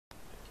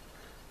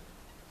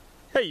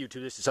Hey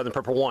YouTube, this is Southern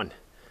Prepper 1.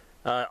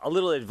 A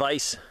little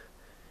advice.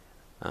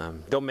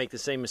 Don't make the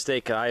same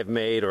mistake I have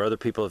made or other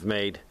people have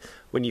made.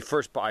 When you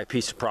first buy a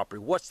piece of property,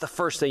 what's the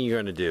first thing you're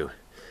going to do?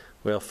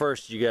 Well,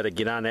 first you got to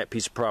get on that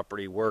piece of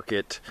property, work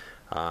it,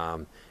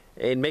 and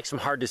make some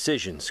hard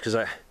decisions. Because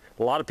a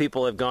lot of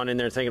people have gone in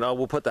there thinking, oh,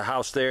 we'll put the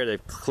house there.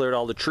 They've cleared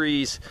all the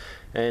trees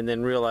and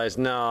then realize,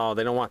 no,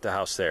 they don't want the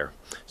house there.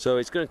 So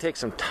it's going to take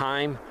some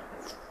time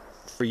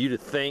for you to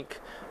think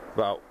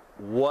about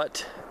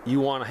what you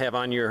want to have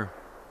on your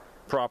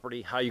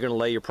property, how you're going to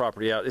lay your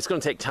property out. It's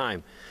going to take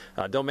time.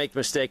 Don't make the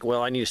mistake,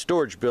 well, I need a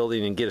storage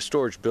building, and get a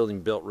storage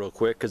building built real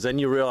quick, because then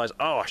you realize,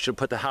 oh, I should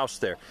put the house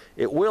there.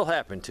 It will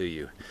happen to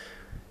you.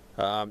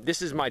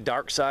 This is my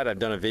dark side. I've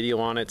done a video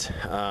on it.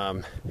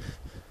 How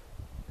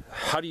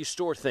do you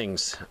store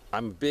things?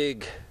 I'm a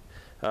big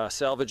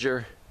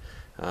salvager.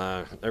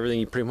 Everything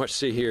you pretty much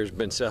see here has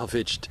been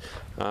salvaged,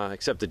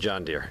 except the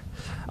John Deere.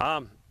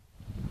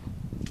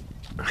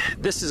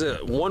 This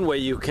is one way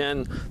you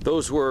can.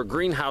 Those were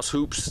greenhouse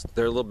hoops.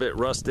 They're a little bit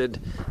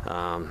rusted.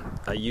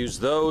 I use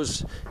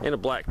those and a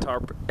black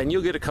tarp, and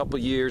you'll get a couple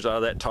years out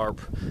of that tarp.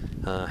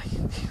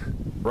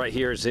 Right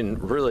here is in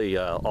really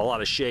a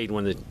lot of shade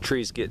when the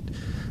trees get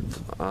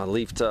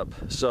leafed up,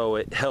 so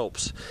it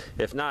helps.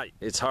 If not,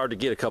 it's hard to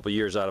get a couple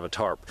years out of a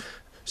tarp.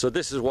 So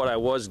this is what I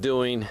was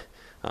doing.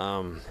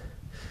 A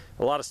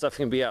lot of stuff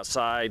can be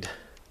outside.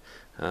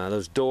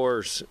 Those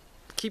doors,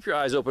 keep your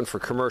eyes open for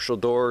commercial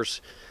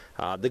doors.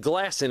 The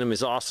glass in them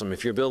is awesome.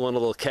 If you're building a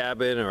little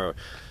cabin or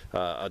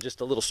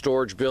just a little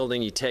storage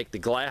building, you take the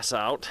glass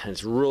out, and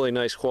it's really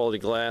nice quality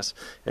glass,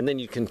 and then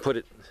you can put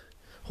it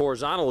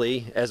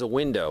horizontally as a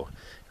window.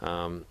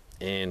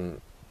 And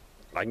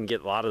I can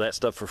get a lot of that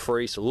stuff for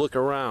free, so look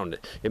around.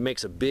 It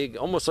makes a big,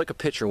 almost like a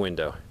picture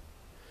window.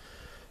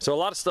 So a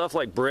lot of stuff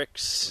like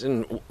bricks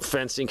and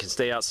fencing can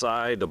stay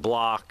outside, the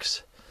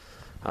blocks.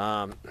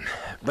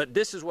 But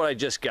this is what I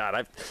just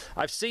got.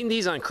 I've seen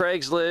these on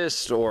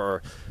Craigslist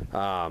or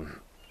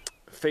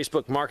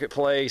Facebook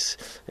Marketplace,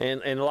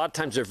 and a lot of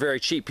times they're very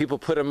cheap. People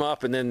put them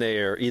up, and then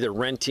they're either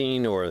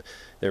renting or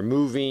they're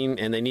moving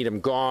and they need them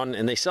gone,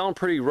 and they sell them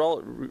pretty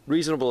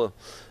reasonable.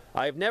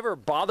 I've never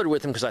bothered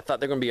with them because I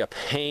thought they're going to be a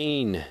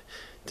pain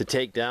to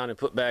take down and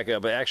put back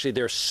up, but actually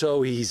they're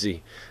so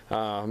easy,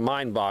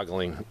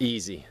 mind-boggling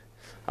easy.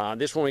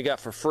 This one we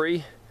got for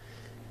free.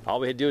 All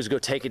we had to do is go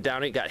take it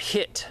down. It got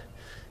hit,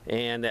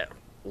 and that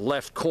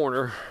left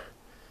corner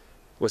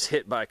was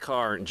hit by a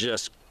car and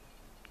just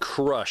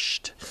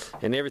crushed,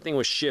 and everything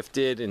was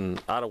shifted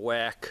and out of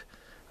whack.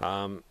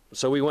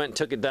 So we went and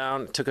took it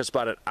down. It took us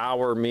about an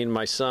hour, me and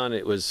my son.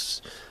 It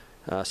was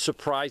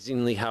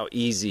surprisingly how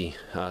easy.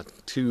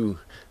 Two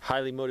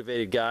highly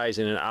motivated guys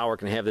in an hour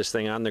can have this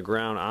thing on the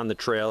ground, on the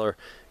trailer,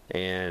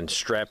 and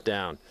strapped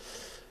down.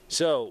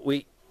 So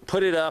we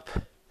put it up.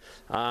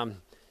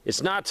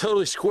 It's not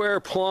totally square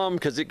plumb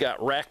because it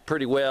got racked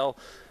pretty well.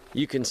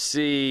 You can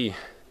see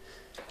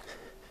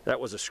that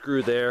was a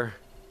screw there.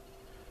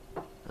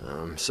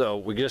 So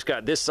we just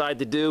got this side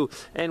to do,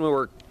 and we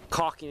were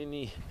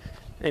caulking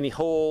any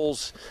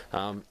holes.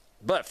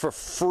 But for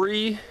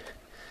free,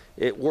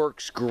 it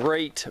works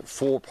great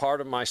for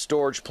part of my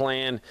storage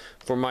plan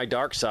for my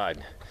dark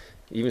side.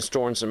 Even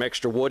storing some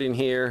extra wood in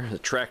here. The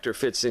tractor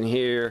fits in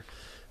here.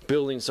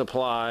 Building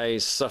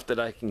supplies, stuff that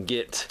I can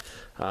get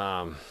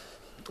on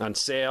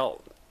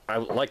sale. I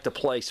like the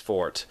place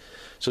for it.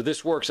 So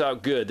this works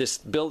out good. This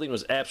building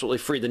was absolutely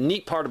free. The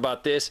neat part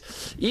about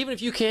this, even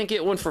if you can't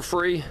get one for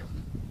free,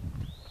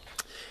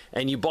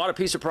 and you bought a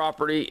piece of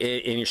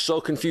property and you're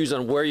so confused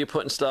on where you're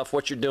putting stuff,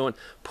 what you're doing,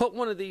 put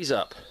one of these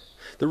up.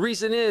 The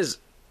reason is,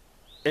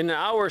 in an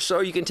hour or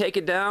so, you can take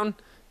it down,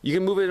 you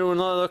can move it to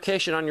another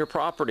location on your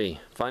property,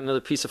 find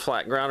another piece of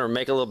flat ground, or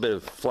make a little bit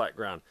of flat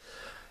ground.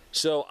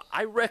 So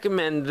I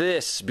recommend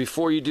this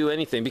before you do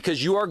anything,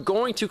 because you are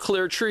going to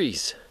clear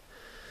trees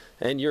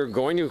and you're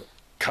going to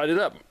cut it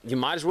up. You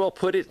might as well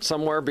put it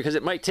somewhere, because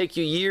it might take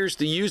you years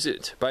to use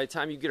it by the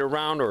time you get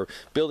around or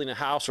building a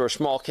house or a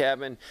small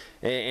cabin.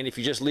 And if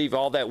you just leave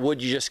all that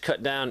wood you just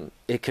cut down,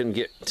 it can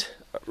get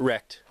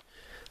wrecked.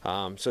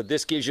 So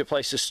this gives you a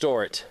place to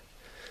store it.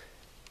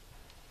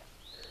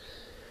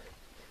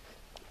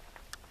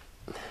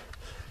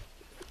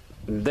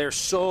 There's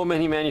so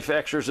many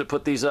manufacturers that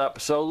put these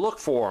up, so look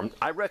for them.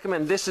 I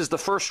recommend this is the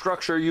first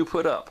structure you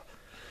put up.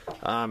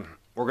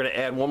 We're going to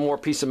add one more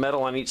piece of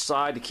metal on each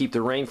side to keep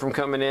the rain from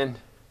coming in.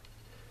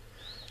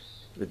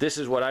 But this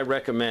is what I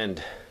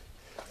recommend.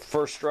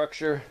 First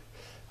structure.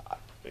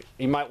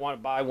 You might want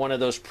to buy one of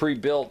those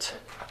pre-built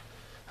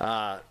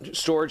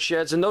storage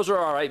sheds, and those are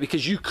alright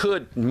because you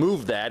could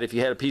move that if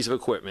you had a piece of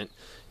equipment.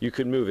 You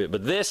could move it.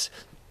 But this,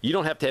 you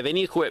don't have to have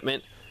any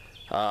equipment.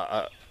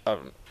 A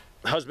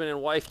husband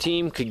and wife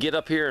team could get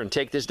up here and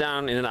take this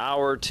down in an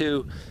hour or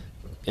two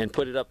and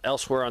put it up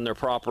elsewhere on their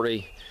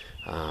property.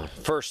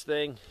 First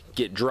thing,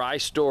 get dry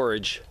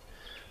storage.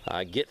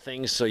 Get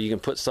things so you can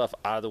put stuff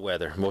out of the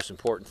weather. Most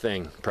important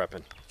thing,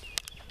 prepping.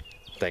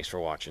 Thanks for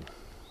watching.